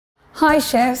Hi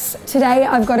chefs, today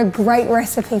I've got a great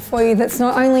recipe for you that's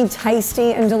not only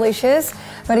tasty and delicious,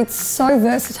 but it's so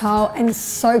versatile and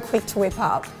so quick to whip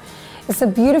up. It's a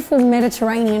beautiful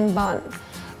Mediterranean bun.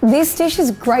 This dish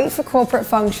is great for corporate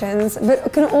functions, but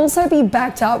it can also be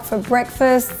backed up for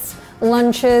breakfasts,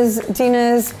 lunches,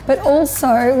 dinners, but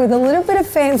also with a little bit of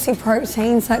fancy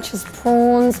protein such as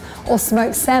prawns or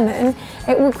smoked salmon,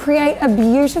 it will create a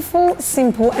beautiful,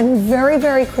 simple and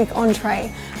very quick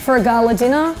entree for a gala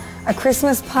dinner, a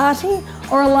Christmas party,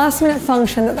 or a last-minute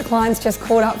function that the client's just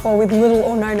called up for with little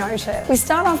or no notice. We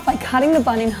start off by cutting the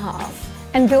bun in half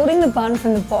and building the bun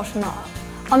from the bottom up.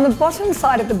 On the bottom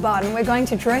side of the bun, we're going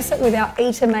to dress it with our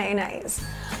Eater mayonnaise.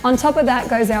 On top of that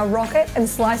goes our rocket and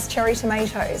sliced cherry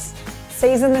tomatoes.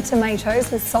 Season the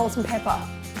tomatoes with salt and pepper.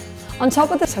 On top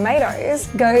of the tomatoes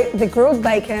go the grilled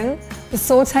bacon, the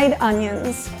sautéed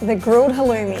onions, the grilled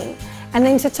halloumi, and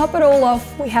then to top it all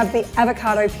off, we have the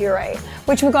avocado puree,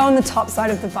 which will go on the top side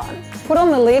of the bun. Put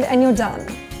on the lid and you're done.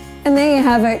 And there you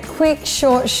have it, quick,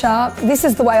 short, sharp. This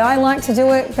is the way I like to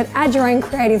do it, but add your own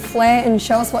creative flair and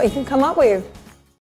show us what you can come up with.